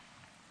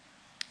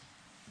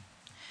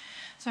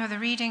So the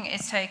reading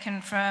is taken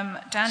from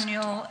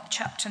Daniel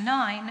chapter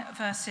 9,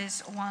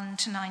 verses 1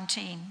 to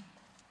 19.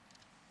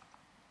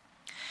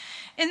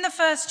 In the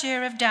first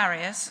year of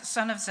Darius,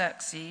 son of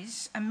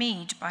Xerxes, a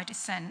Mede by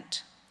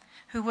descent,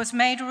 who was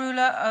made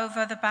ruler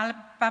over the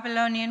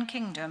Babylonian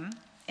kingdom,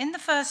 in the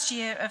first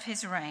year of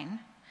his reign,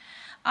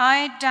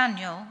 I,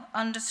 Daniel,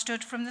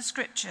 understood from the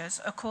scriptures,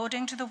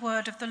 according to the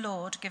word of the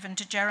Lord given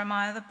to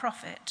Jeremiah the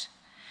prophet,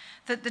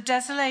 that the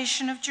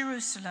desolation of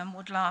Jerusalem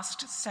would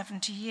last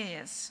 70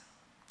 years.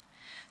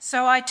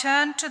 So I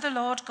turned to the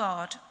Lord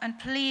God and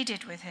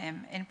pleaded with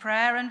him in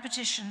prayer and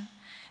petition,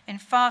 in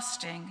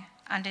fasting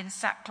and in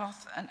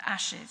sackcloth and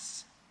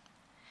ashes.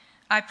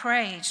 I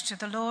prayed to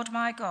the Lord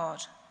my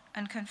God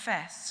and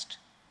confessed,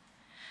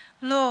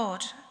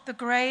 Lord, the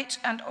great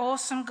and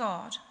awesome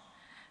God,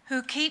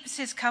 who keeps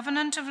his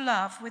covenant of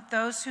love with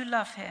those who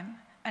love him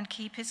and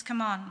keep his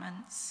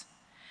commandments,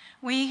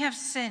 we have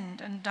sinned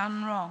and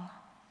done wrong.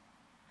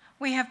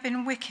 We have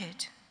been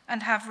wicked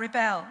and have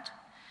rebelled.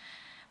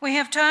 We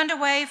have turned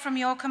away from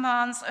your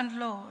commands and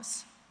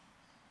laws.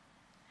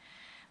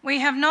 We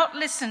have not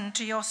listened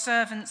to your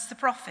servants, the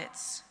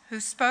prophets, who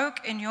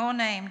spoke in your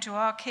name to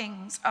our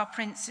kings, our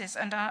princes,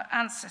 and our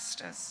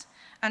ancestors,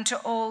 and to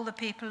all the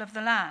people of the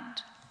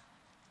land.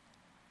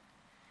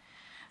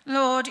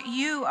 Lord,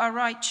 you are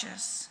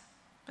righteous,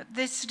 but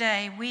this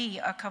day we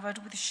are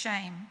covered with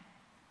shame.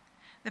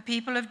 The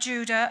people of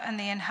Judah and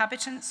the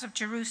inhabitants of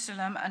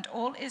Jerusalem and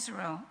all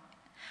Israel,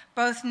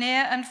 both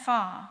near and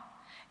far,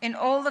 in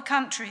all the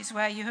countries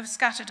where you have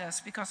scattered us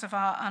because of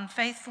our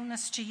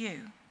unfaithfulness to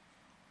you.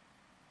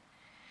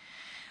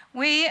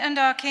 We and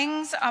our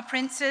kings, our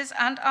princes,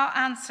 and our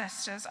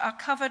ancestors are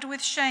covered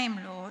with shame,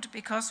 Lord,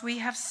 because we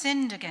have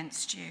sinned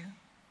against you.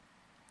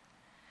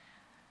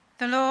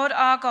 The Lord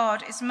our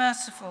God is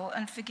merciful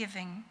and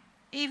forgiving,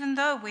 even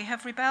though we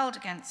have rebelled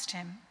against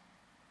him.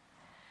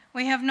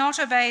 We have not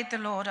obeyed the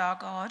Lord our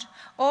God,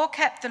 or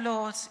kept the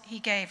laws he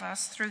gave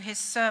us through his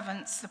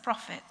servants, the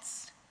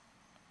prophets.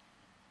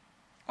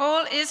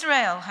 All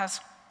Israel has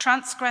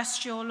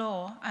transgressed your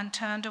law and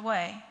turned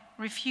away,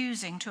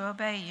 refusing to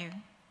obey you.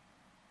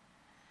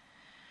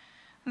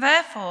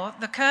 Therefore,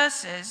 the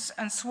curses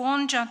and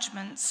sworn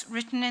judgments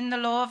written in the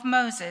law of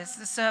Moses,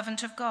 the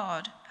servant of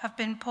God, have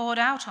been poured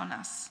out on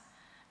us,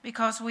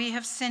 because we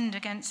have sinned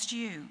against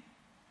you.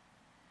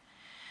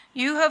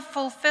 You have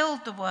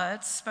fulfilled the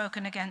words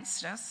spoken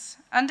against us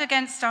and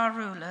against our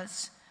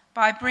rulers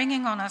by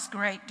bringing on us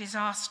great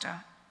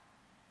disaster.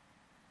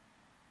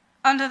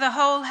 Under the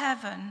whole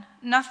heaven,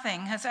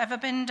 nothing has ever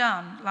been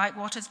done like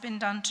what has been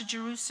done to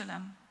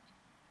Jerusalem.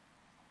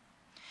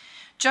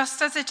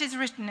 Just as it is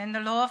written in the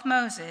law of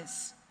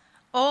Moses,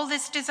 all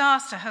this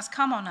disaster has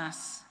come on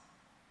us.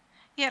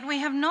 Yet we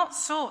have not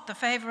sought the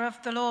favor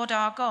of the Lord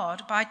our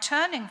God by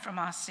turning from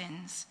our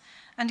sins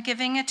and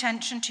giving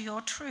attention to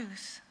your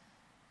truth.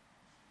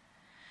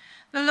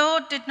 The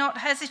Lord did not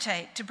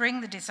hesitate to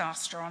bring the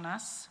disaster on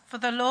us, for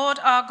the Lord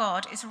our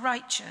God is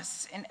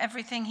righteous in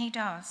everything he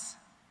does.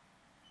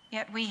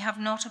 Yet we have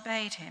not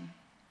obeyed him.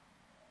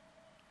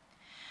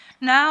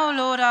 Now,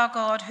 Lord our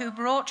God, who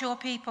brought your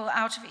people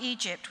out of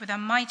Egypt with a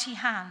mighty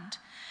hand,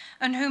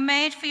 and who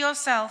made for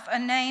yourself a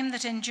name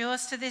that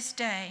endures to this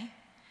day,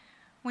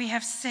 we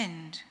have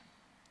sinned.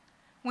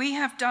 We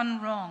have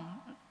done wrong,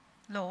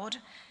 Lord.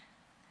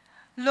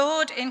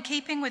 Lord, in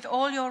keeping with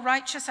all your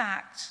righteous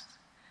acts,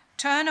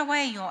 turn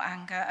away your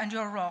anger and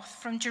your wrath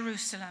from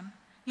Jerusalem,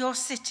 your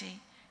city,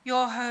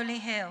 your holy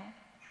hill.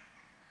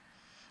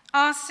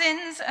 Our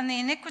sins and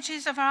the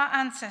iniquities of our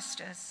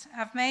ancestors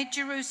have made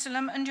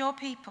Jerusalem and your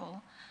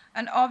people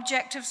an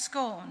object of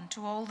scorn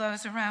to all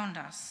those around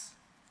us.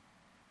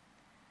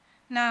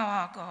 Now,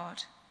 our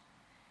God,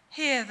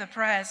 hear the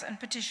prayers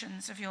and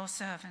petitions of your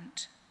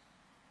servant.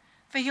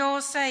 For your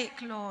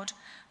sake, Lord,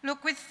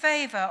 look with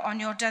favor on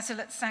your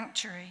desolate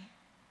sanctuary.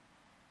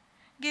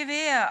 Give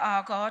ear,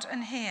 our God,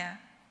 and hear.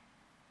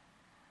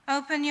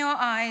 Open your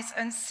eyes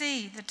and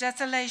see the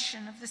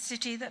desolation of the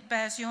city that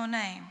bears your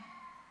name.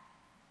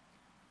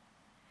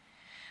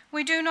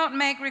 We do not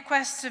make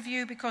requests of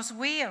you because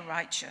we are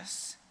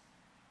righteous,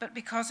 but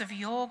because of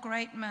your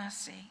great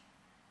mercy.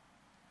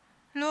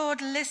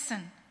 Lord,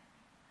 listen.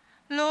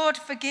 Lord,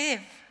 forgive.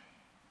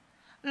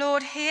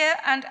 Lord, hear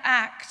and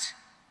act.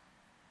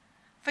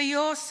 For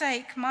your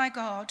sake, my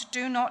God,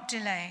 do not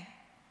delay,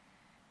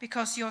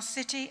 because your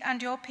city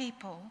and your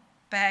people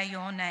bear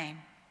your name.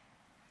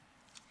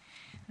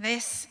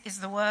 This is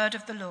the word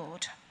of the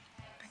Lord.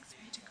 Thanks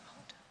be to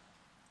God.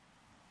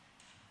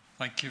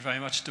 Thank you very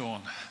much,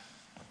 Dawn.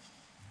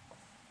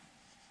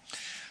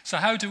 So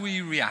how do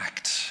we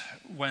react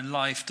when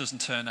life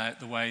doesn't turn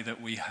out the way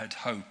that we had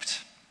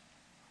hoped?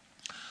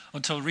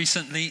 Until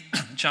recently,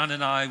 Jan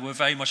and I were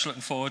very much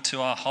looking forward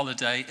to our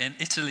holiday in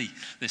Italy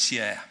this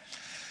year.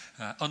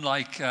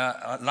 Unlike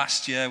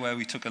last year where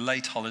we took a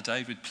late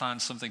holiday, we'd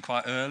planned something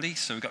quite early,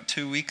 so we got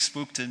 2 weeks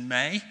booked in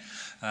May.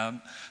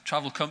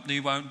 Travel company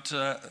won't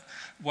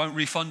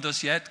refund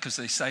us yet because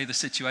they say the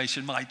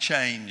situation might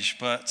change,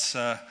 but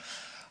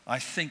I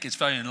think it's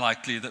very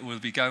unlikely that we'll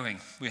be going.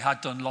 We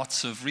had done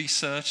lots of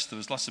research. There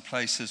was lots of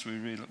places we were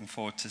really looking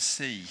forward to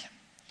see.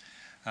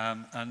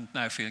 And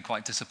now feeling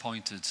quite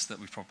disappointed that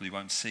we probably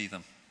won't see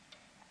them.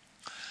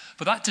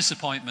 But that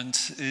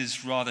disappointment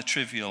is rather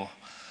trivial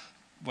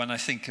when I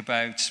think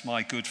about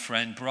my good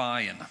friend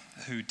Brian,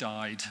 who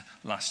died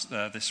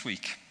this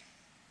week.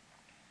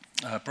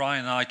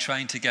 Brian and I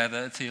trained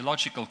together at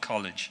Theological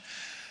College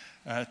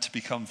to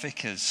become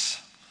vicars.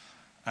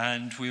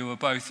 And we were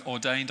both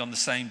ordained on the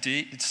same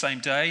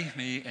day,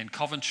 me in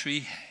Coventry,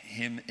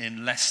 him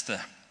in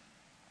Leicester.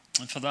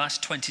 And for the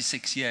last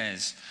 26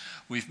 years,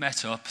 we've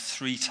met up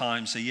 3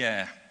 times a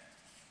year.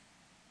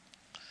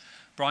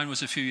 Brian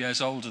was a few years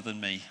older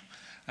than me,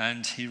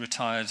 and he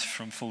retired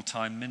from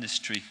full-time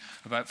ministry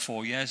about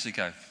 4 years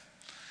ago.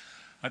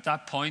 At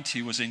that point,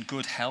 he was in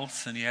good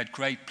health and he had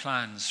great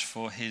plans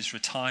for his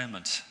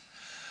retirement.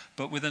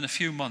 But within a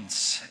few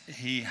months,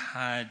 he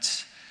had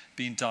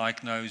been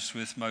diagnosed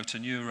with motor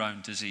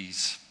neurone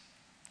disease.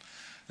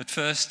 At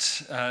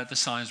first, the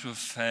signs were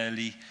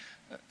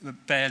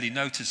barely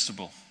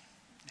noticeable.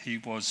 He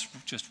was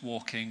just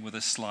walking with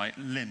a slight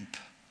limp.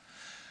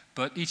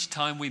 But each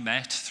time we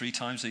met, 3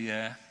 times a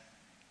year,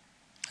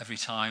 every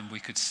time we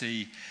could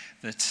see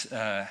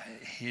that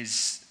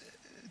his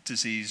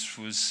disease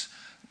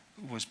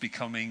was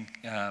becoming,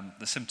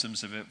 the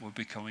symptoms of it were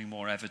becoming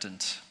more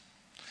evident.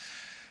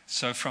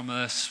 So from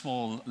a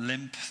small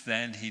limp,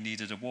 then he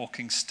needed a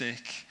walking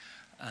stick,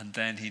 and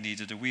then he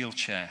needed a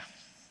wheelchair.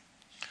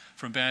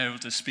 From being able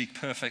to speak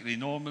perfectly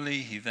normally,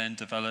 he then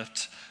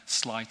developed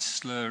slight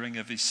slurring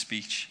of his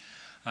speech,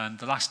 and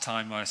the last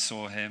time I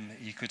saw him,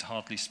 he could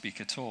hardly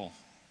speak at all.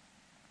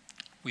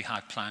 We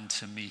had planned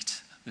to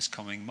meet this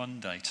coming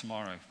Monday,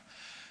 tomorrow,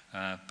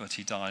 but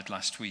he died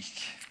last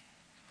week.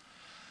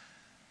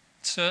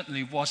 It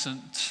certainly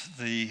wasn't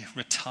the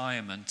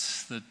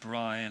retirement that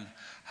Brian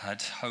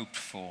had hoped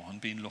for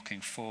and been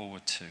looking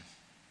forward to.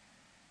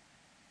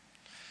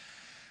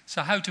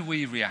 So how do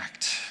we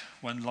react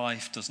when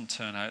life doesn't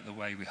turn out the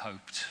way we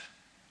hoped?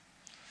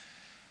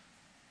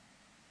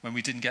 When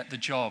we didn't get the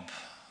job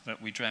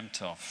that we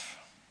dreamt of?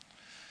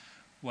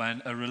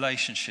 When a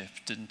relationship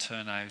didn't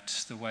turn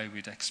out the way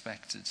we'd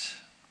expected?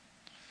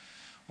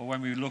 Or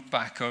when we look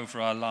back over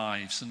our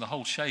lives and the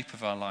whole shape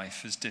of our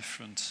life is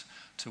different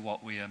to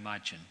what we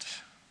imagined?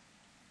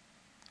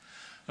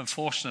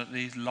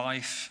 Unfortunately,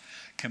 life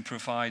can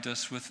provide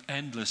us with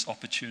endless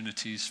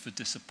opportunities for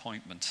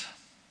disappointment.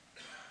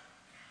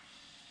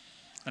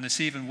 And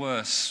it's even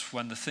worse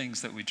when the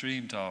things that we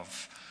dreamed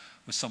of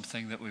were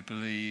something that we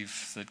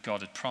believe that God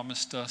had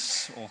promised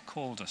us or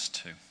called us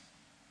to.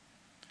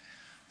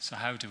 So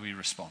how do we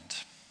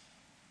respond?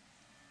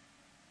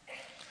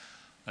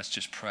 Let's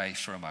just pray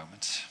for a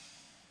moment.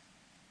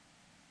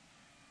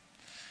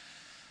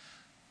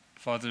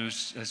 Father,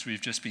 as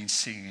we've just been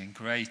singing,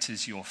 great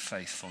is your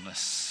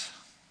faithfulness.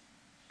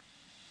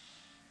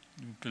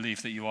 We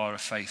believe that you are a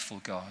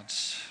faithful God.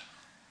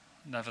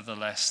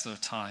 Nevertheless, there are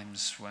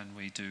times when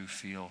we do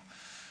feel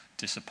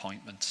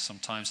disappointment,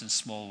 sometimes in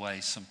small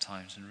ways,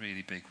 sometimes in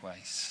really big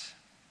ways.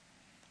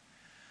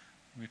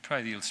 We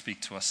pray that you'll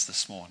speak to us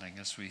this morning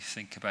as we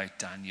think about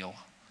Daniel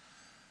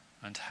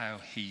and how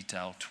he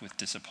dealt with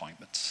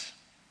disappointment.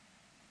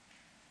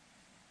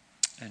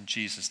 In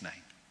Jesus'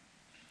 name,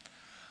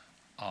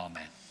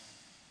 amen.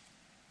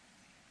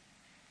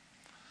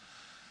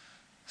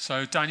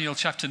 So Daniel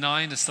chapter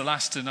 9 is the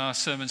last in our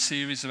sermon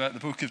series about the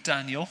book of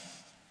Daniel.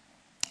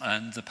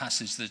 And the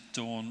passage that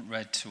Dawn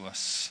read to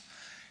us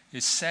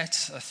is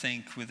set, I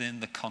think, within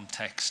the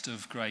context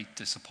of great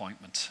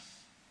disappointment.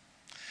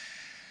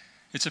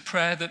 It's a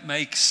prayer that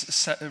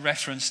makes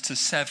reference to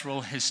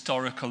several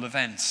historical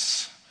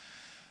events.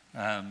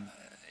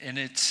 In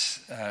it,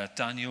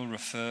 Daniel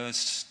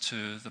refers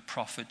to the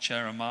prophet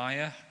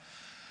Jeremiah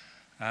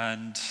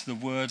and the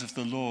word of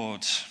the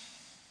Lord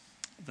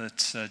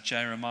that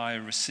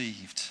Jeremiah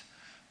received,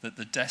 that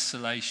the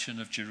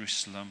desolation of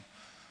Jerusalem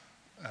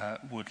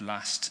would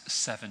last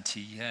 70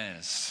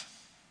 years.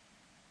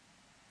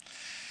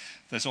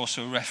 There's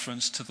also a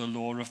reference to the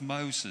law of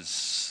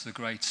Moses, the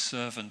great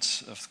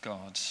servant of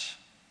God.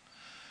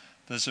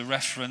 There's a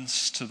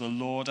reference to the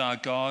Lord our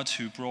God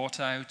who brought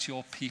out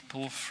your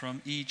people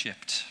from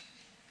Egypt.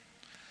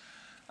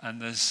 And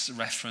there's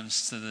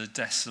reference to the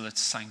desolate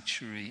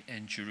sanctuary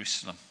in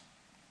Jerusalem.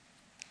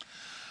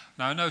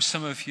 Now, I know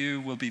some of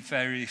you will be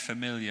very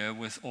familiar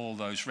with all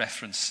those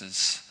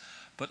references,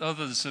 but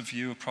others of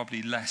you are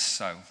probably less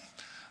so.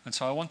 And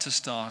so I want to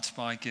start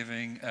by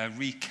giving a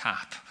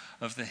recap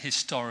of the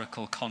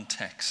historical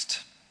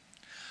context.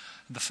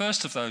 The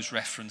first of those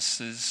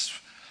references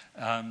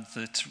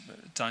that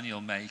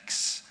Daniel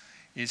makes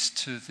is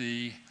to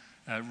the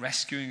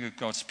rescuing of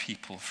God's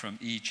people from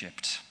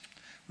Egypt,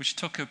 which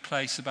took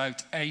place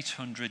about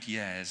 800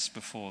 years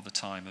before the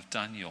time of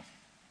Daniel.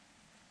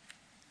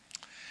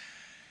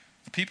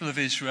 The people of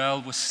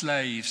Israel were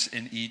slaves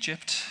in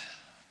Egypt,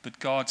 but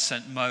God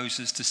sent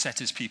Moses to set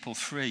his people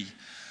free,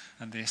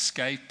 and they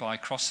escaped by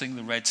crossing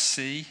the Red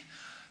Sea,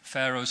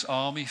 Pharaoh's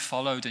army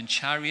followed in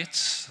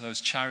chariots.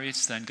 Those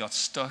chariots then got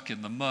stuck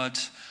in the mud,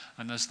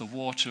 and as the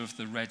water of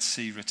the Red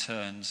Sea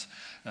returned,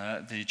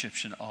 the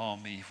Egyptian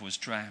army was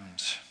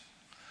drowned.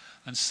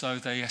 And so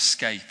they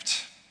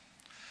escaped.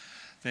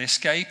 They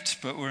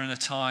escaped, but were in a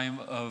time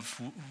of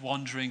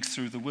wandering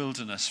through the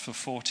wilderness for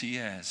 40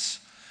 years,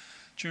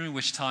 during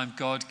which time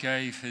God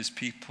gave his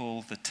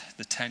people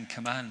the 10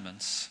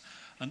 Commandments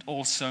and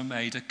also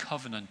made a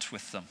covenant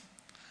with them.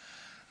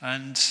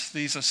 And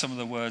these are some of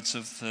the words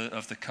of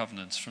the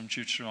covenants from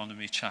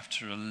Deuteronomy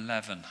chapter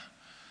 11.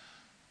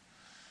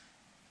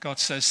 God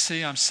says,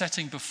 "See, I'm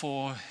setting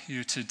before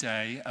you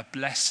today a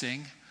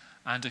blessing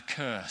and a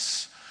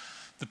curse.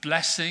 The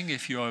blessing,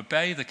 if you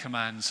obey the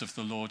commands of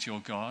the Lord your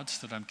God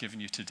that I'm giving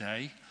you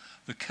today.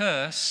 The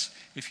curse,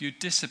 if you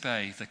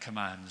disobey the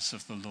commands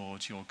of the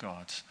Lord your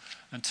God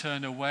and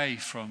turn away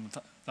from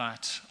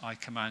that I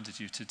commanded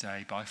you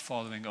today by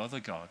following other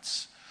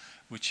gods,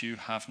 which you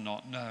have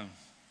not known."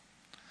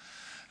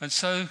 And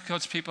so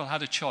God's people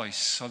had a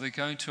choice. Are they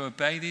going to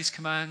obey these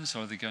commands,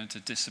 or are they going to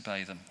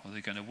disobey them? Are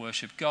they going to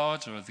worship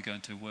God, or are they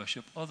going to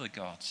worship other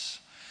gods?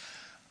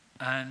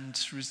 And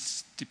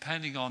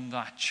depending on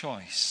that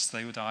choice,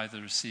 they would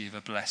either receive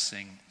a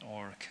blessing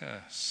or a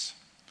curse.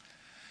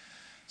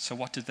 So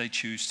what did they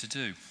choose to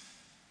do?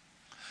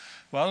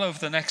 Well, over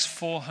the next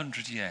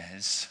 400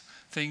 years,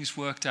 things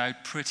worked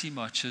out pretty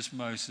much as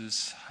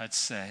Moses had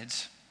said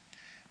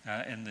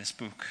in this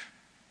book.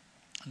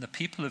 And the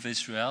people of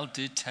Israel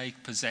did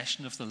take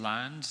possession of the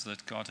land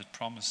that God had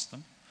promised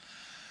them.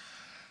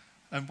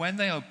 And when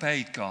they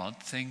obeyed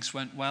God, things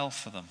went well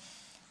for them.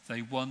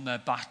 They won their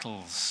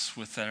battles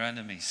with their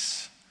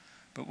enemies.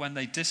 But when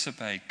they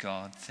disobeyed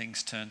God,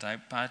 things turned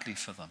out badly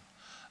for them,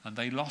 and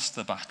they lost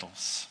the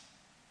battles.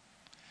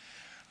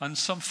 And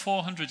some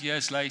 400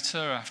 years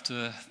later,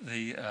 after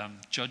the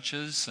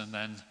judges, and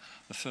then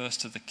the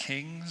first of the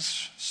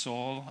kings,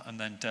 Saul, and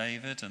then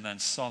David, and then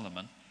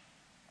Solomon,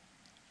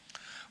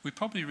 we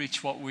probably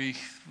reach what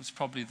was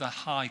probably the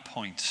high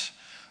point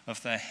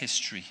of their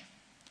history.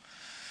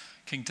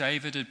 King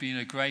David had been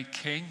a great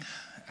king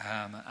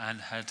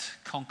and had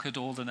conquered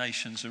all the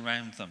nations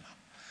around them.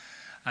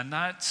 And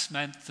that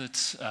meant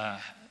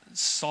that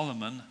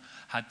Solomon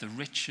had the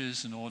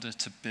riches in order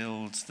to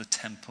build the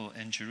temple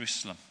in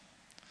Jerusalem.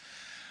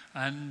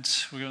 And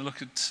we're going to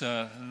look at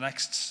the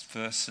next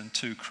verse in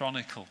 2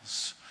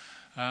 Chronicles,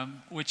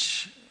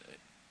 which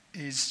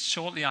is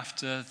shortly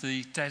after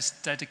the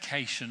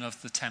dedication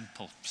of the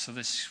temple. So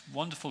this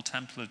wonderful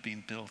temple had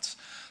been built.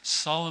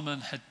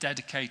 Solomon had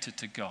dedicated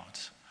to God.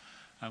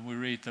 And we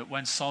read that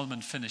when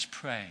Solomon finished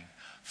praying,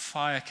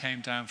 fire came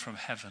down from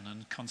heaven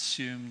and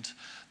consumed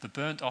the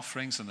burnt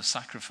offerings and the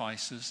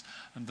sacrifices,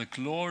 and the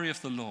glory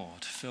of the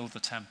Lord filled the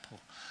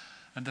temple.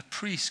 And the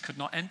priests could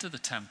not enter the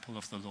temple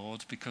of the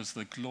Lord because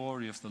the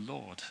glory of the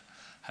Lord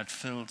had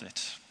filled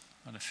it.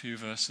 And a few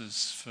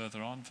verses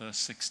further on, verse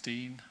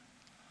 16.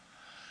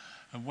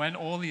 "And when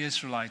all the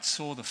Israelites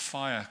saw the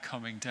fire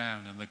coming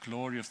down and the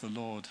glory of the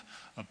Lord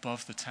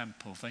above the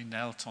temple, they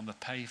knelt on the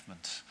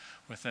pavement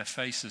with their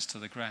faces to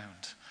the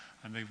ground,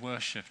 and they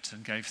worshipped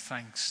and gave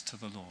thanks to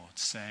the Lord,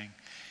 saying,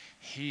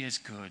 'He is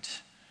good,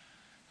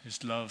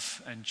 his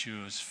love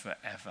endures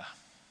forever.'"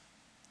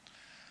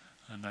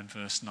 And then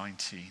verse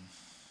 19.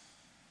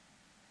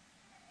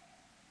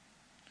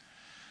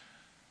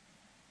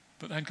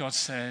 But then God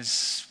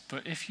says,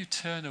 "But if you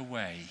turn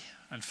away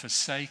and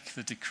forsake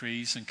the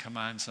decrees and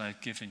commands I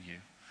have given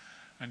you,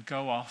 and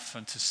go off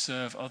and to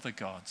serve other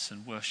gods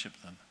and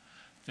worship them,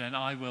 then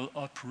I will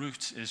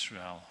uproot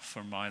Israel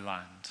from my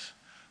land,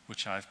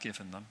 which I have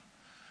given them,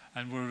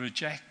 and will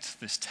reject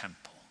this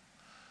temple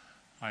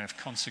I have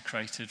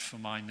consecrated for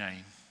my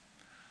name,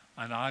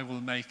 and I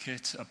will make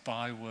it a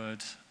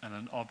byword and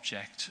an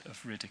object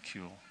of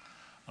ridicule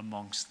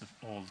amongst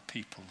all the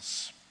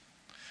peoples."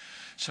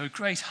 So a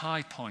great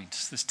high point,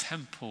 this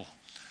temple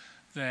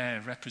there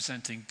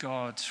representing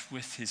God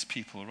with his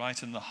people,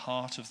 right in the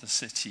heart of the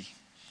city,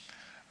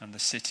 and the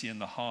city in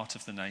the heart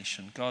of the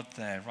nation. God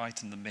there,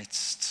 right in the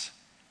midst.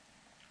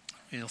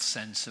 Real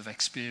sense of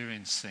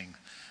experiencing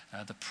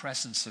the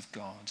presence of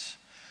God.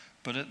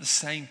 But at the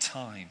same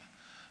time,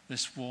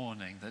 this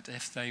warning that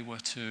if they were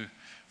to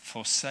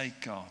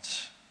forsake God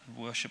and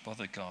worship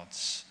other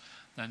gods,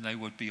 then they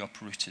would be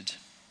uprooted.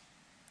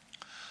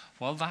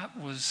 Well, that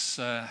was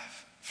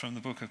from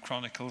the book of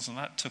Chronicles, and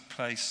that took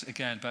place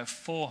again about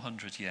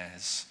 400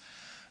 years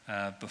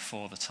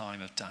before the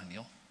time of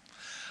Daniel.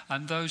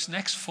 And those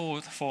next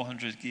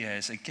 400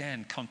 years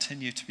again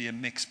continue to be a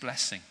mixed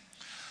blessing.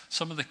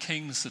 Some of the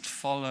kings that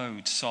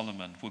followed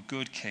Solomon were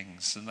good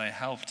kings, and they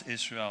helped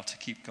Israel to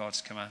keep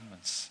God's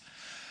commandments.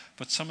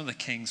 But some of the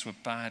kings were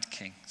bad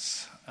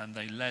kings, and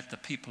they led the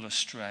people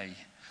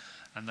astray,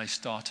 and they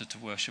started to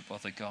worship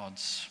other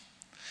gods.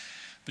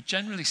 But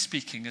generally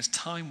speaking, as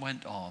time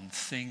went on,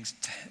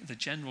 the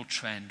general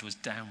trend was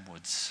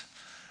downwards,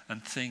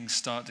 and things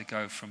started to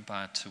go from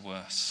bad to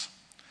worse.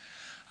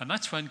 And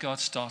that's when God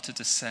started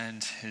to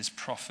send his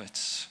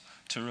prophets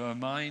to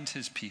remind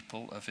his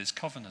people of his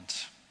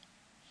covenant.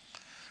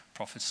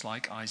 Prophets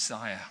like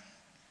Isaiah.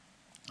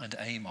 and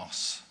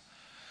Amos.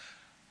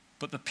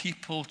 But the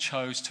people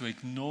chose to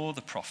ignore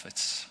the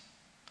prophets.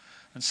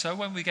 And so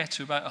when we get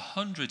to about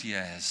 100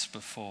 years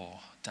before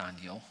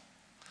Daniel,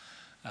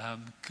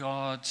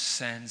 God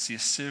sends the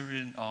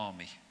Assyrian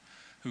army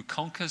who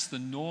conquers the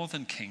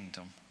northern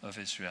kingdom of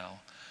Israel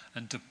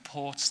and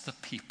deports the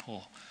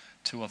people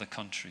to other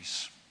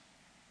countries.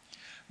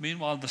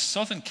 Meanwhile, the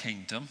southern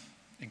kingdom,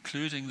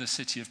 including the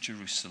city of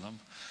Jerusalem,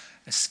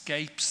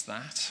 escapes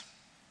that.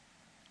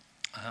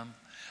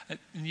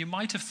 And you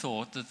might have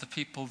thought that the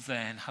people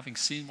then, having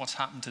seen what's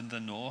happened in the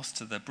north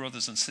to their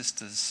brothers and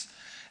sisters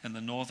in the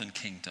northern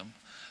kingdom,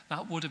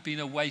 that would have been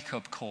a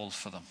wake-up call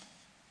for them.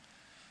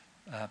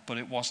 But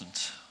it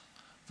wasn't.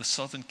 The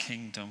southern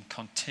kingdom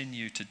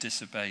continued to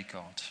disobey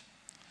God.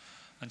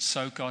 And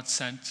so God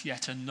sent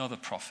yet another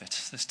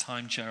prophet, this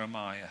time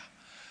Jeremiah,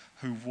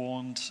 who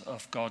warned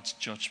of God's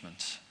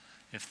judgment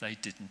if they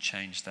didn't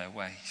change their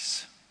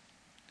ways.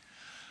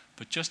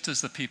 But just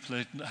as the people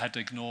had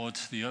ignored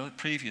the other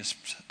previous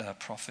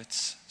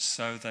prophets,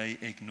 so they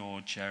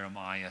ignored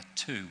Jeremiah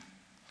too.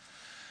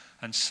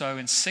 And so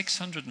in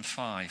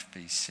 605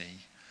 BC,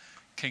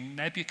 King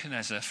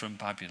Nebuchadnezzar from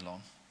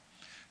Babylon,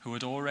 who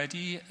had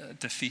already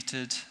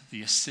defeated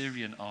the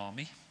Assyrian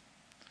army,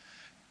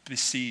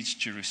 besieged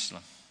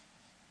Jerusalem.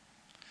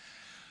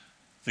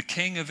 The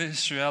king of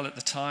Israel at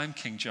the time,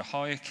 King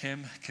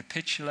Jehoiakim,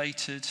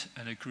 capitulated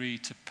and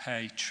agreed to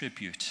pay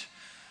tribute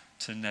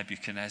to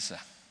Nebuchadnezzar.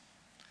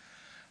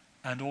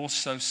 And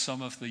also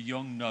some of the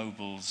young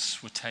nobles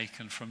were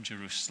taken from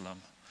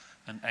Jerusalem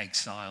and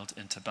exiled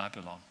into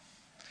Babylon.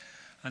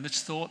 And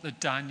it's thought that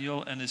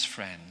Daniel and his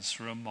friends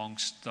were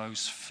amongst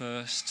those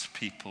first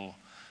people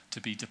to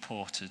be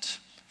deported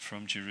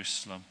from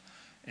Jerusalem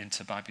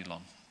into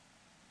Babylon.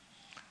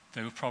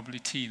 They were probably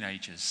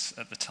teenagers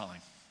at the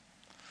time.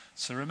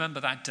 So remember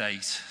that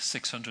date,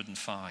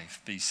 605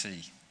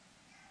 BC.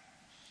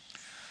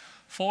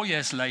 4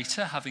 years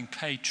later, having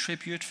paid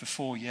tribute for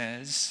 4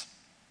 years,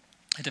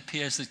 it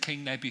appears that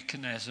King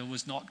Nebuchadnezzar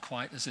was not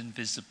quite as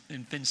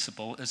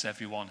invincible as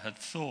everyone had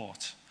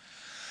thought,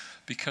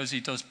 because he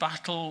does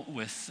battle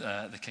with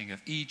the king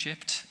of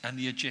Egypt, and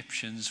the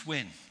Egyptians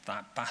win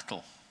that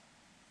battle.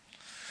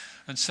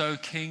 And so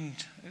King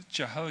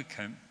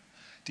Jehoiakim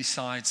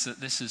decides that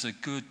this is a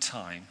good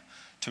time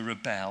to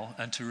rebel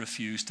and to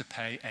refuse to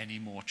pay any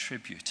more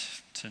tribute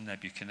to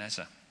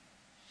Nebuchadnezzar.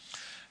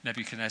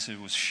 Nebuchadnezzar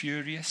was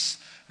furious,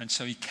 and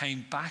so he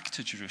came back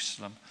to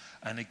Jerusalem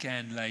and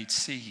again laid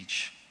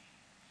siege.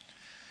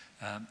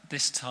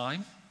 This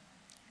time,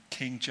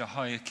 King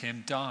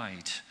Jehoiakim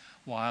died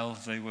while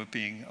they were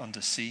being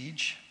under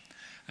siege,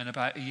 and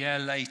about a year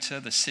later,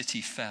 the city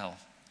fell.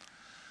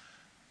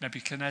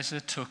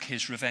 Nebuchadnezzar took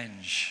his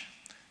revenge.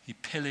 He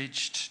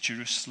pillaged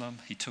Jerusalem,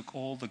 he took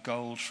all the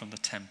gold from the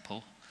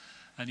temple,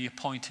 and he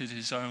appointed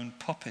his own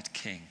puppet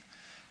king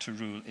to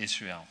rule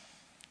Israel.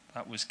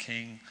 That was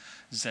King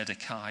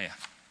Zedekiah.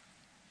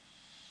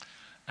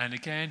 And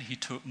again, he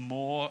took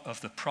more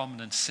of the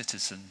prominent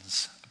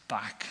citizens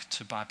back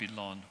to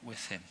Babylon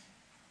with him.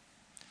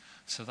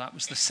 So that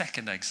was the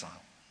second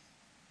exile.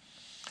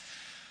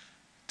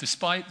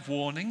 Despite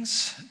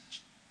warnings,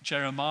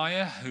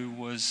 Jeremiah, who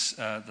was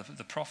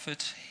the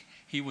prophet,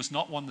 he was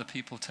not one of the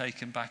people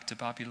taken back to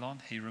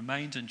Babylon. He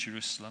remained in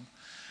Jerusalem,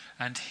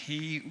 and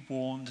he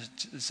warned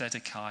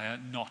Zedekiah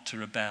not to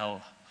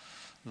rebel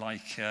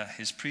like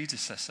his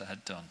predecessor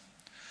had done.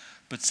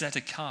 But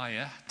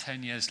Zedekiah,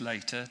 10 years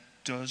later,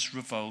 does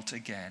revolt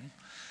again,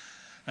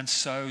 and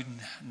so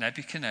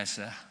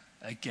Nebuchadnezzar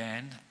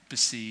again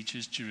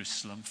besieges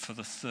Jerusalem for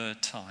the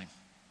third time.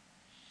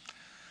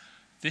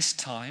 This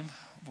time,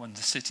 when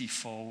the city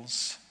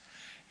falls,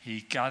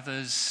 he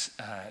gathers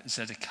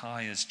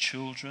Zedekiah's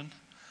children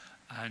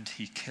and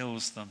he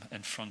kills them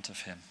in front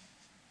of him.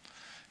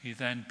 He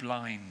then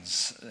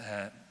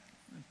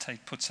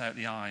puts out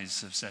the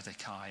eyes of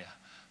Zedekiah,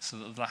 so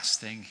that the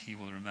last thing he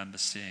will remember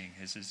seeing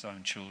is his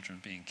own children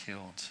being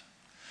killed.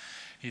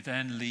 He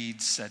then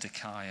leads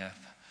Zedekiah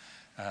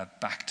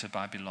back to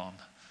Babylon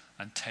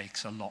and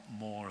takes a lot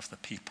more of the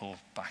people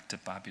back to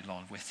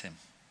Babylon with him.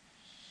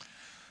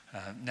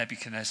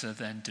 Nebuchadnezzar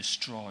then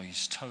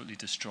totally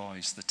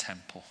destroys the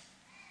temple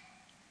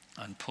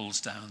and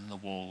pulls down the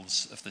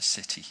walls of the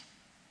city.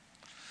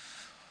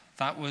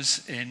 That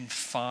was in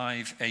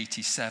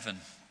 587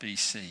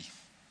 BC,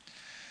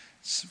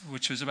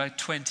 which was about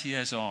 20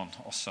 years on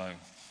or so,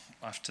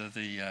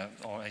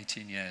 or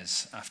 18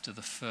 years after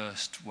the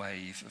first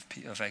wave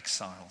of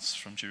exiles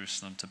from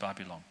Jerusalem to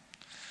Babylon.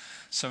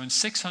 So in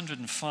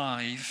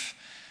 605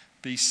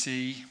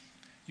 BC,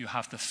 you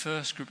have the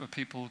first group of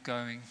people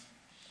going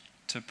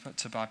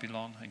to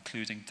Babylon,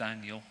 including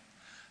Daniel,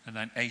 and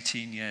then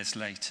 18 years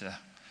later,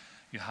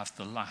 you have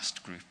the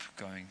last group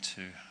going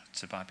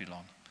to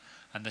Babylon,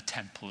 and the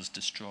temple is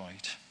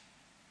destroyed.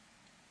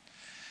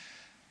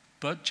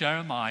 But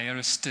Jeremiah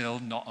is still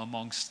not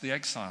amongst the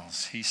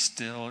exiles. He's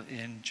still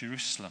in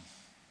Jerusalem.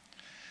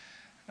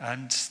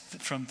 And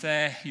from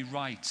there, he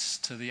writes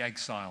to the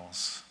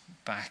exiles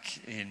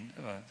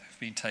who've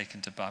been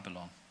taken to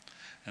Babylon.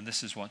 And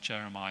this is what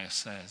Jeremiah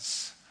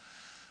says.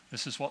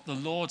 This is what the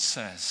Lord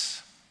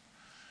says.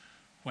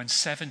 When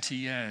 70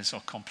 years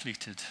are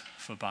completed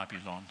for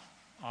Babylon,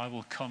 I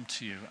will come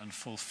to you and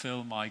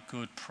fulfill my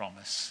good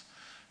promise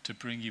to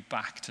bring you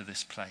back to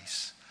this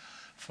place.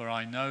 For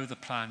I know the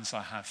plans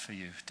I have for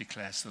you,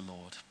 declares the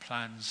Lord.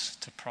 Plans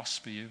to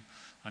prosper you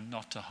and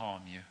not to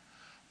harm you.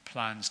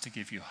 Plans to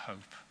give you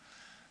hope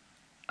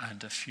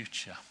and a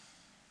future.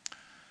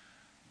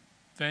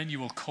 Then you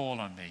will call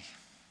on me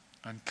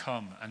and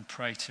come and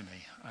pray to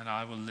me, and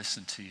I will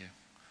listen to you.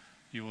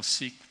 You will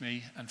seek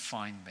me and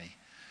find me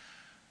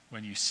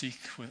when you seek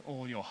with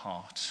all your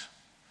heart.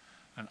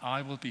 And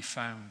I will be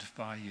found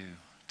by you,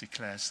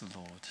 declares the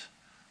Lord,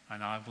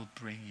 and I will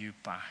bring you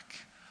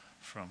back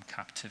from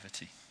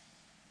captivity.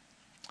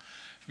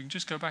 If we can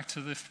just go back to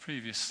the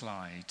previous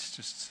slide,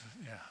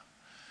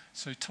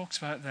 So he talks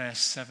about their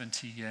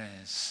 70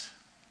 years.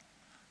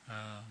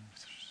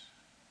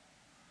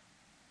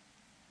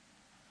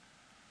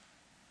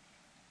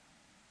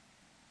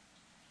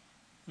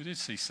 We did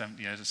see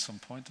 70 years at some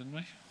point, didn't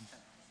we?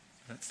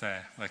 That's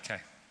there, okay.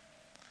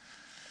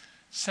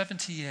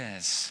 70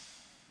 years.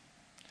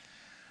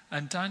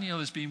 And Daniel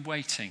has been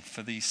waiting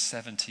for these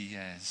 70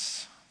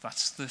 years.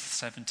 That's the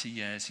 70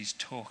 years he's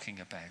talking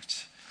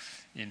about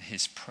in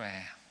his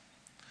prayer.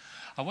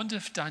 I wonder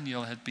if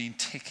Daniel had been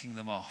ticking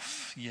them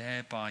off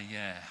year by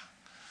year,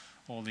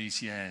 all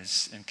these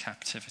years in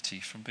captivity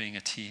from being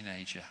a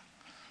teenager,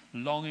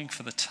 longing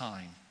for the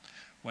time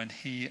when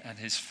he and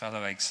his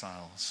fellow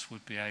exiles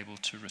would be able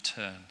to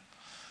return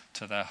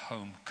to their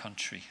home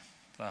country,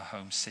 their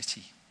home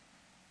city.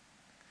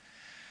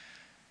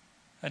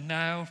 And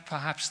now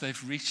perhaps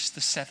they've reached the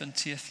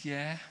 70th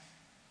year,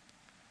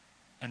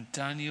 and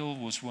Daniel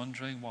was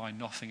wondering why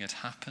nothing had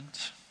happened.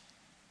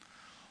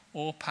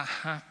 Or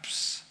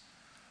perhaps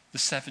the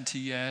 70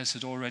 years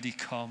had already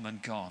come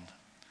and gone,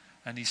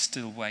 and he's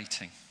still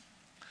waiting.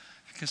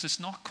 Because it's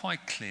not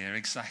quite clear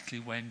exactly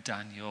when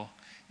Daniel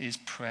is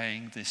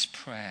praying this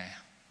prayer.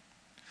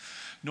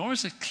 Nor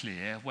is it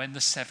clear when the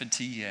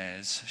 70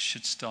 years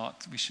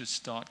we should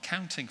start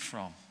counting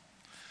from.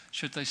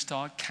 Should they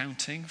start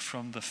counting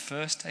from the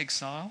first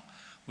exile,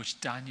 which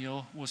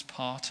Daniel was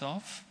part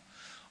of?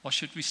 Or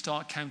should we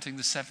start counting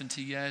the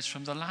 70 years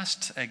from the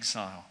last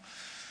exile,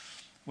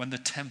 when the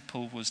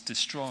temple was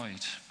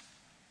destroyed?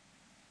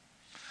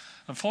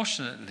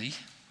 Unfortunately,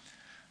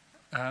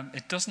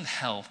 it doesn't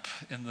help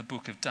in the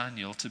book of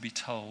Daniel to be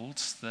told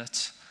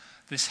that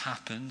this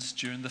happened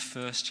during the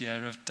first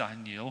year of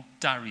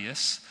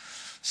Darius,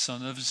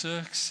 son of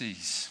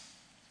Xerxes.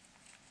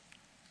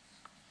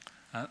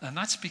 And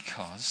that's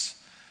because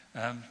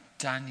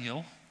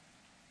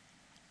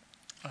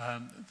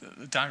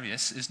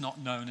Darius is not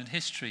known in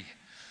history.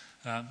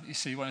 You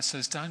see, when it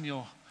says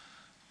Daniel,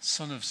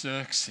 son of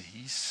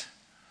Xerxes,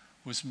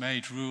 was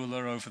made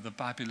ruler over the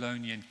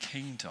Babylonian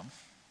kingdom,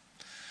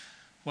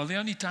 well, the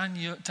only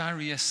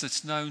Darius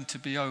that's known to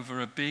be over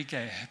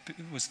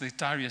was the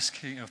Darius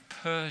king of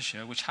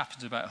Persia, which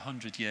happened about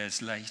 100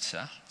 years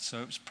later,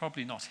 so it was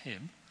probably not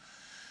him.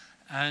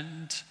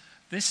 And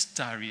this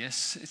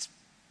Darius,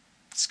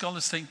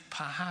 scholars think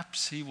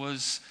perhaps he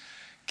was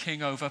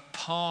king over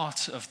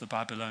part of the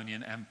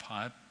Babylonian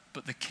Empire,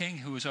 but the king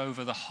who was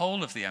over the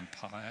whole of the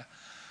empire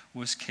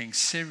was King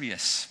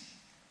Cyrus.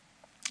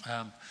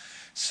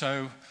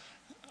 So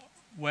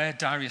where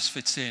Darius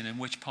fits in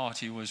which part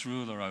he was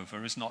ruler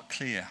over is not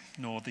clear,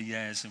 nor the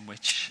years in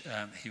which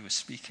he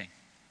was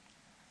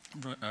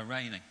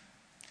reigning.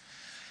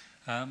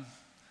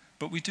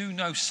 But we do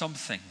know some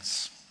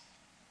things.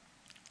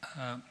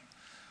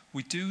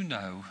 We do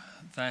know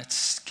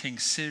that King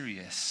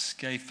Cyrus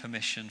gave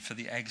permission for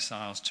the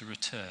exiles to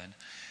return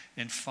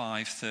in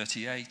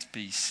 538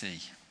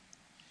 BC.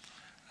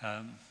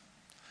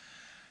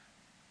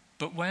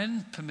 But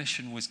when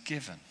permission was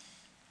given,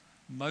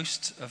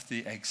 most of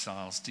the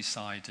exiles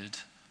decided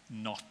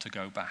not to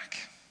go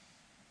back.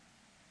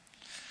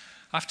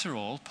 After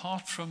all,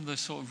 apart from the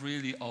sort of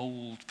really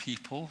old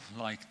people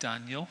like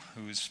Daniel,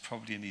 who was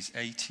probably in his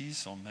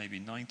 80s or maybe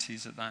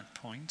 90s at that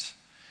point,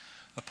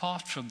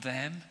 apart from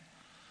them,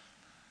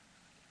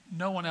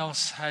 no one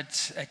else had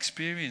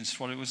experienced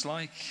what it was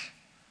like.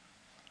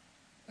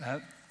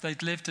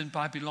 They'd lived in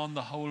Babylon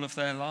the whole of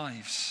their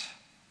lives.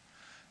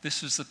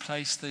 This was the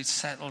place they'd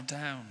settled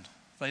down.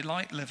 They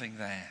liked living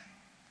there.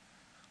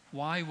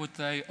 Why would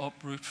they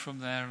uproot from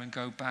there and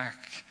go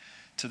back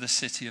to the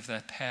city of their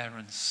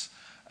parents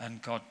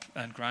and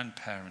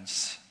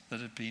grandparents that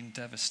had been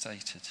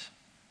devastated?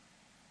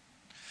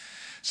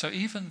 So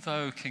even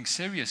though King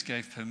Cyrus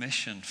gave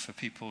permission for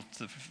people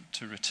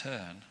to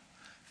return,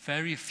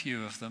 very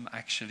few of them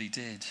actually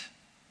did.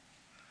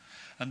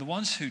 And the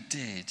ones who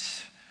did,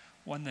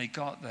 when they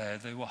got there,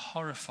 they were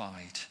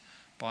horrified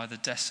by the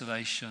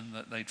desolation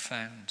that they'd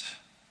found.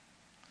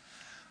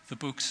 The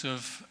books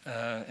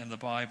in the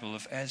Bible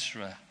of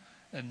Ezra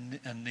and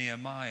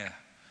Nehemiah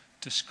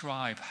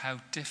describe how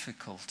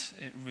difficult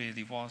it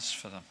really was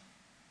for them.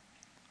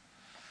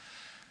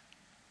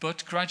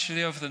 But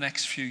gradually over the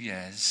next few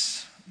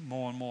years,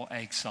 more and more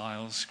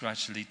exiles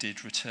gradually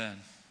did return.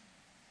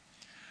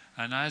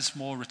 And as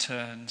more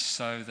returned,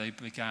 so they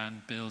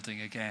began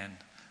building again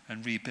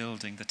and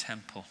rebuilding the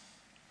temple.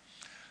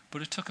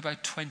 But it took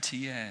about 20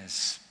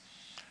 years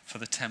for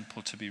the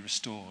temple to be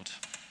restored.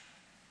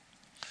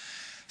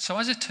 So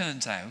as it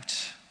turns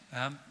out,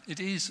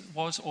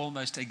 was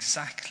almost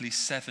exactly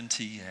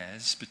 70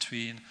 years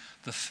between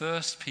the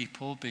first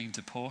people being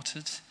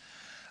deported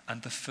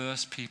and the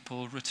first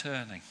people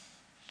returning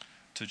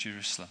to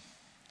Jerusalem.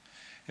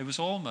 It was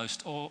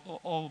almost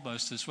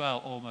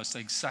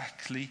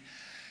exactly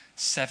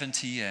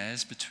 70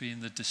 years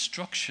between the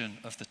destruction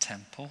of the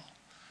temple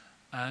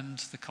and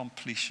the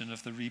completion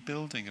of the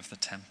rebuilding of the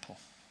temple.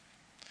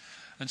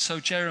 And so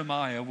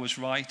Jeremiah was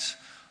right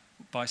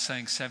by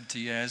saying 70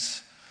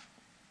 years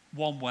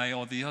one way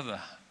or the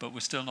other, but we're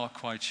still not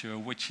quite sure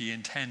which he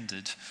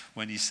intended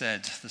when he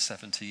said the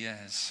 70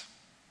 years.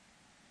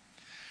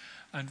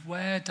 And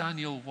where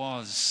Daniel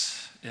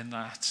was in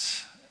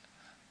that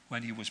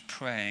when he was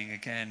praying,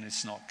 again,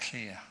 it's not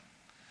clear.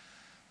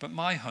 But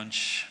my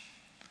hunch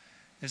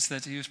is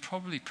that he was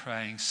probably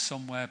praying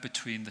somewhere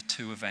between the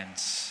two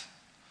events.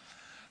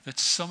 That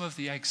some of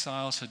the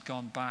exiles had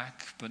gone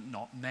back, but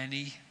not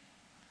many,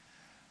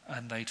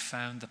 and they'd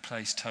found the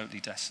place totally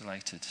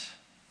desolated.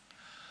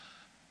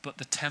 But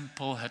the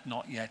temple had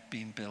not yet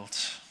been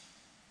built.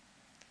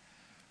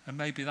 And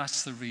maybe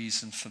that's the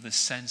reason for the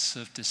sense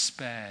of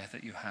despair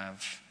that you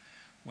have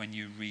when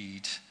you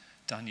read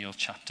Daniel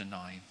chapter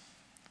 9.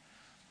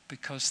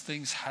 Because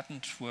things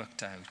hadn't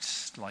worked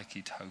out like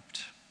he'd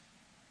hoped.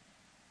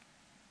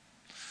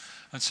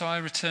 And so I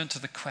return to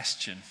the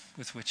question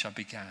with which I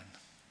began.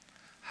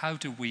 How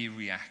do we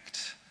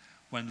react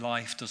when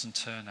life doesn't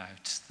turn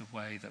out the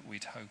way that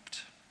we'd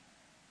hoped?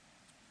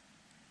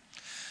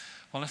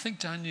 Well, I think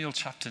Daniel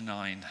chapter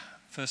 9,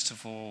 first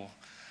of all,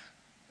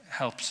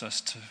 helps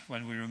us to,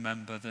 when we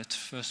remember that,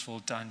 first of all,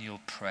 Daniel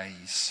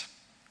prays.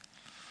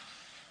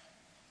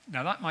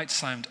 Now, that might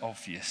sound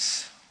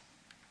obvious,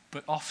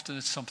 but often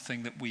it's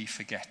something that we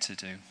forget to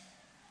do.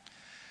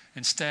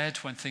 Instead,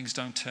 when things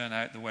don't turn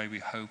out the way we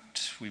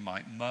hoped, we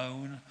might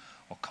moan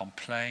or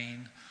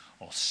complain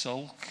or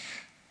sulk.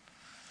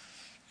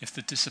 If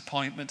the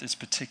disappointment is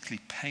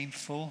particularly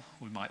painful,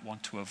 we might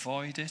want to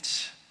avoid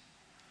it.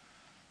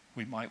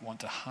 We might want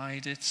to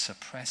hide it,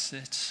 suppress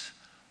it,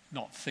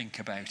 not think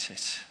about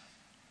it.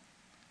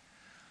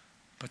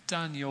 But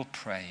Daniel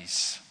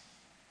prays.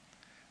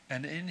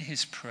 And in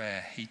his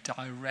prayer, he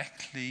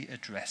directly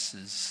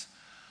addresses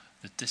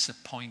the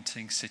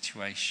disappointing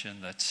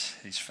situation that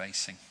he's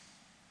facing.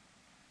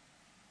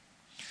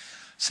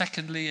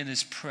 Secondly, in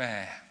his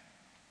prayer,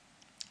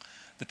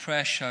 the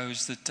prayer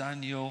shows that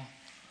Daniel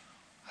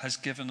has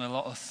given a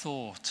lot of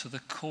thought to the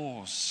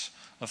cause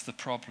of the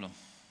problem.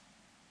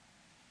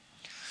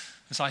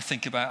 As I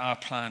think about our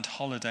planned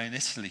holiday in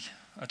Italy,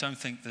 I don't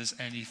think there's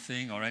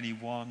anything or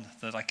anyone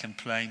that I can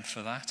blame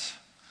for that.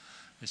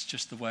 It's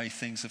just the way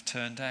things have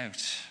turned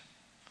out.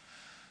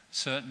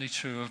 Certainly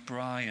true of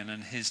Brian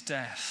and his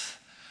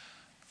death.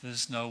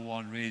 There's no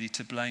one really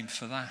to blame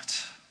for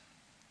that.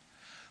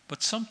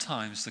 But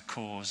sometimes the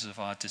cause of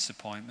our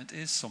disappointment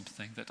is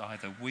something that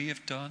either we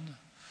have done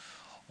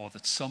or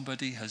that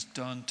somebody has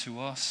done to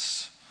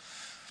us,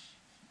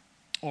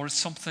 or it's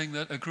something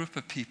that a group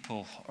of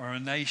people or a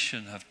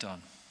nation have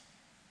done.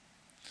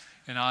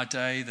 In our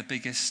day, the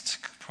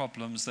biggest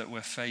problems that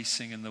we're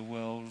facing in the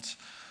world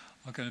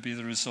are going to be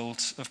the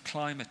result of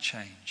climate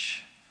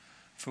change,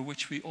 for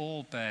which we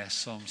all bear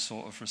some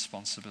sort of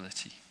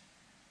responsibility.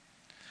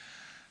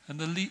 And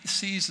the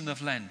season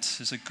of Lent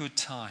is a good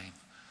time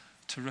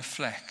to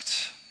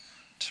reflect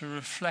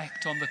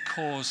on the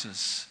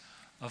causes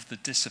of the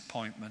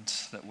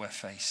disappointment that we're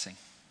facing.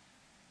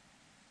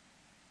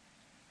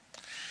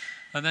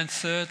 And then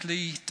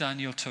thirdly,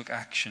 Daniel took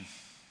action.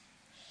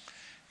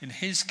 In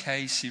his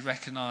case, he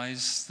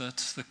recognized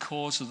that the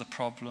cause of the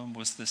problem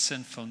was the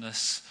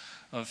sinfulness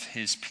of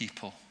his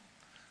people,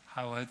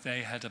 how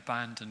they had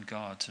abandoned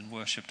God and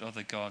worshipped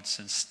other gods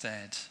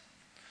instead.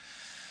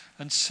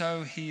 And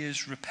so he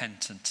is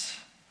repentant.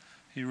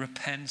 He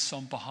repents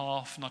on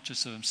behalf not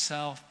just of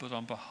himself, but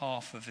on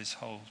behalf of his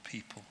whole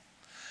people.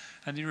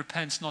 And he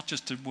repents not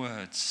just in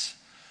words,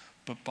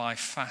 but by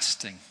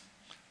fasting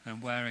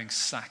and wearing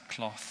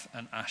sackcloth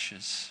and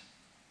ashes.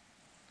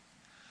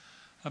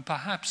 And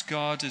perhaps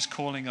God is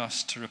calling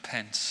us to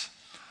repent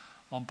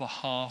on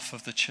behalf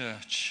of the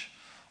church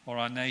or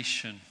our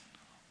nation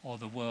or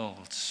the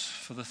world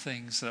for the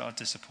things that are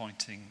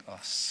disappointing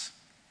us.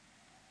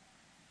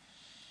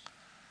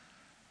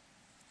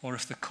 Or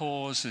if the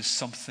cause is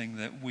something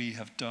that we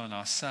have done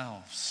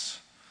ourselves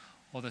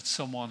or that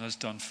someone has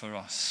done for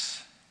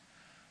us,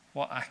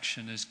 what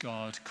action is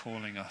God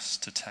calling us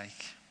to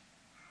take?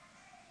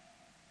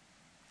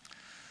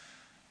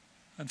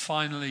 And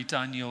finally,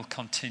 Daniel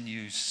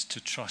continues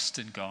to trust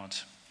in God.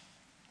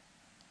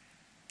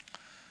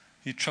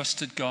 He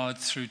trusted God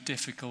through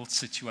difficult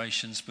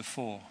situations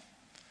before.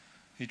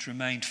 He'd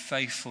remained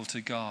faithful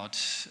to God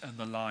in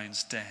the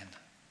lion's den.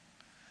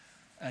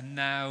 And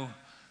now,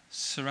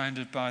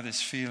 surrounded by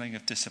this feeling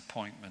of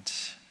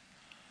disappointment,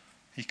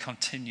 he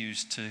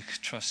continues to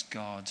trust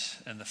God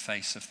in the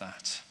face of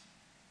that.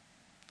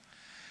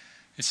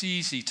 It's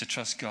easy to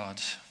trust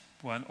God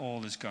when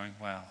all is going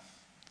well.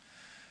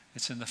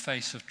 It's in the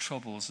face of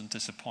troubles and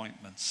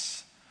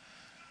disappointments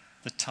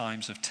that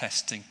times of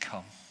testing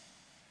come.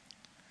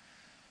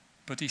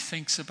 But he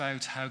thinks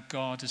about how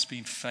God has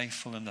been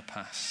faithful in the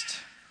past,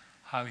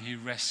 how he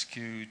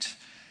rescued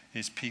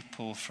his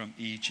people from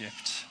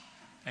Egypt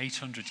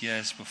 800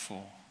 years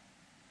before.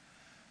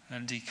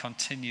 And he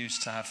continues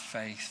to have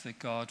faith that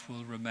God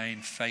will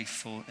remain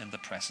faithful in the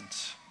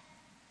present.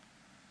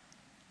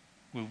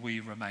 Will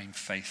we remain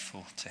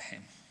faithful to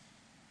him?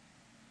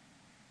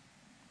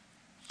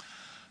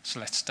 So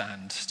let's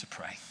stand to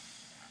pray.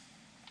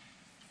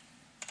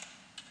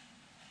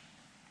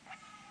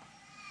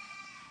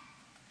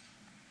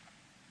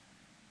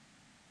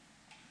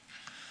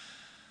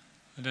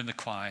 And in the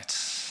quiet,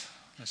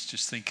 let's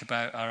just think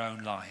about our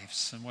own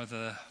lives and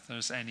whether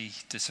there's any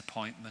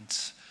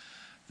disappointment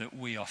that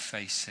we are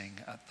facing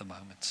at the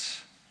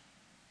moment.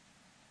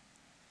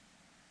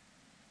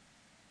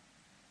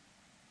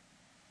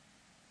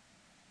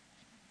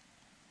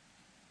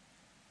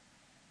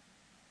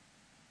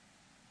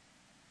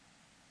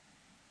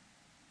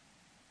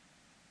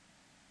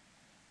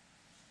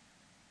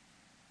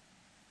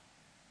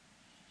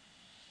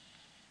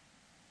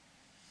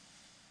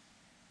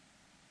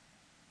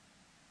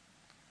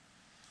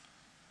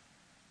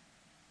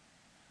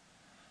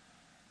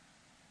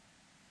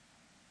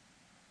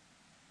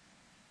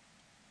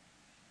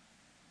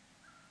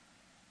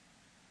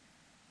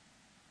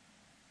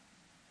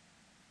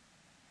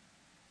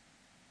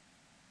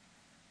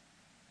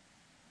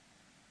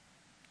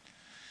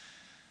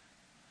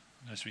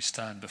 As we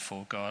stand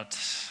before God,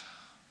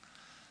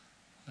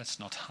 let's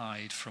not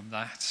hide from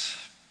that.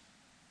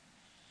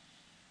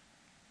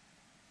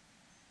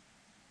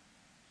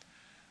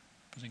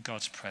 But in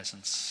God's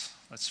presence,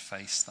 let's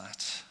face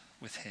that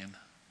with him.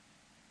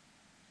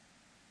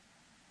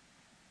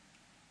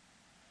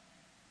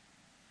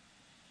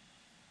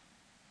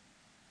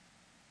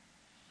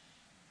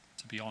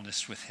 To be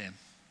honest with him,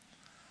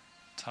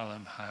 tell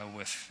him how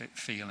we're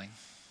feeling.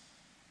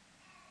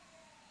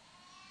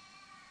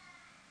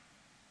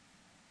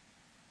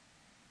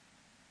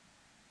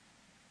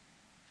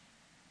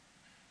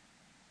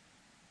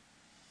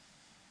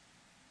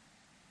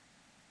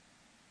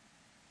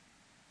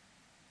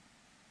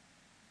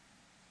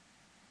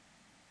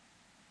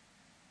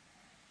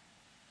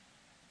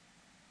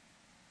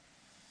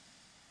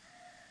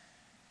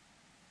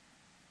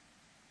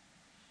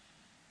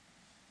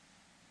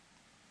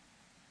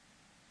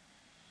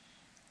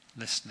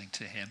 Listening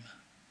to him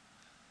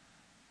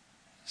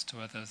as to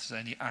whether there's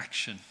any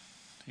action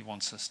he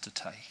wants us to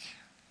take.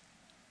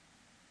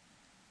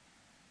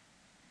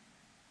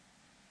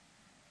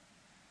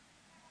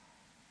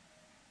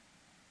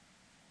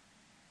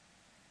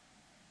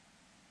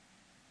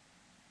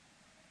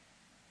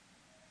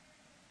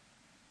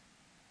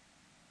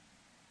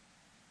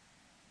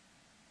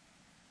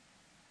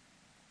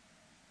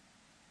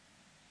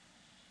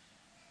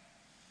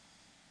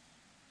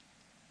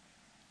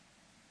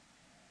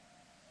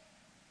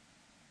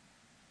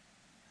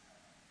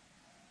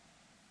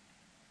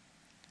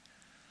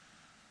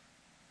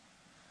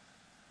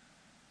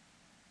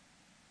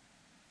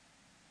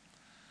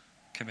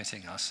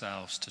 Committing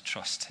ourselves to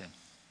trust him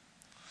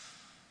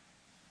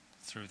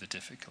through the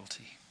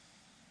difficulty.